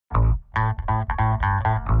Hi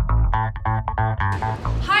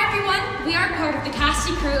everyone, we are part of the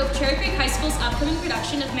casting crew of Cherry Creek High School's upcoming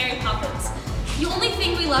production of Mary Poppins. The only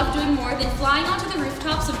thing we love doing more than flying onto the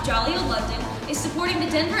rooftops of jolly old London is supporting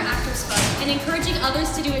the Denver Actors Fund and encouraging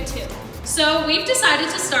others to do it too. So we've decided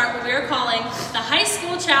to start what we are calling the High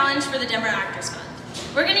School Challenge for the Denver Actors Fund.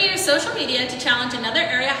 We're going to use social media to challenge another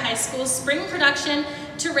area high school's spring production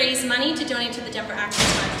to raise money to donate to the Denver Actors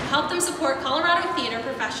Fund to help them support Colorado theater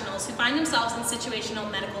professionals who find themselves in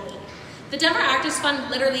situational medical need. The Denver Actors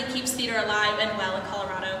Fund literally keeps theater alive and well in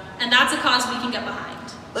Colorado, and that's a cause we can get behind.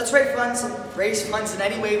 Let's raise funds in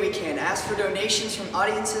any way we can. Ask for donations from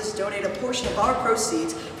audiences, donate a portion of our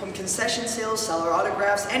proceeds from concession sales, sell our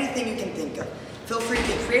autographs, anything you can think of. Feel free to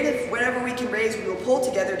be creative. Whatever we can raise, we will pull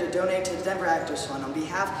together to donate to the Denver Actors Fund on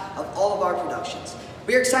behalf of all of our productions.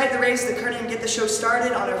 We are excited to raise the curtain and get the show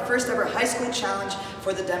started on our first ever high school challenge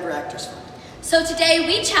for the Denver Actors Fund. So today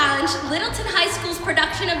we challenge Littleton High School's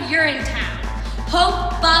production of Urinetown.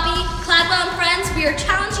 Hope, Bobby, Cladwell, and friends, we are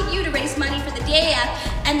challenging you to raise money for the DAF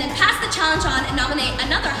and then pass the challenge on and nominate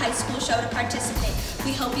another high school show to participate.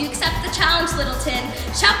 We hope you accept the challenge, Littleton.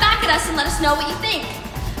 Shout back at us and let us know what you think.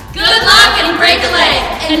 Good luck and break a leg!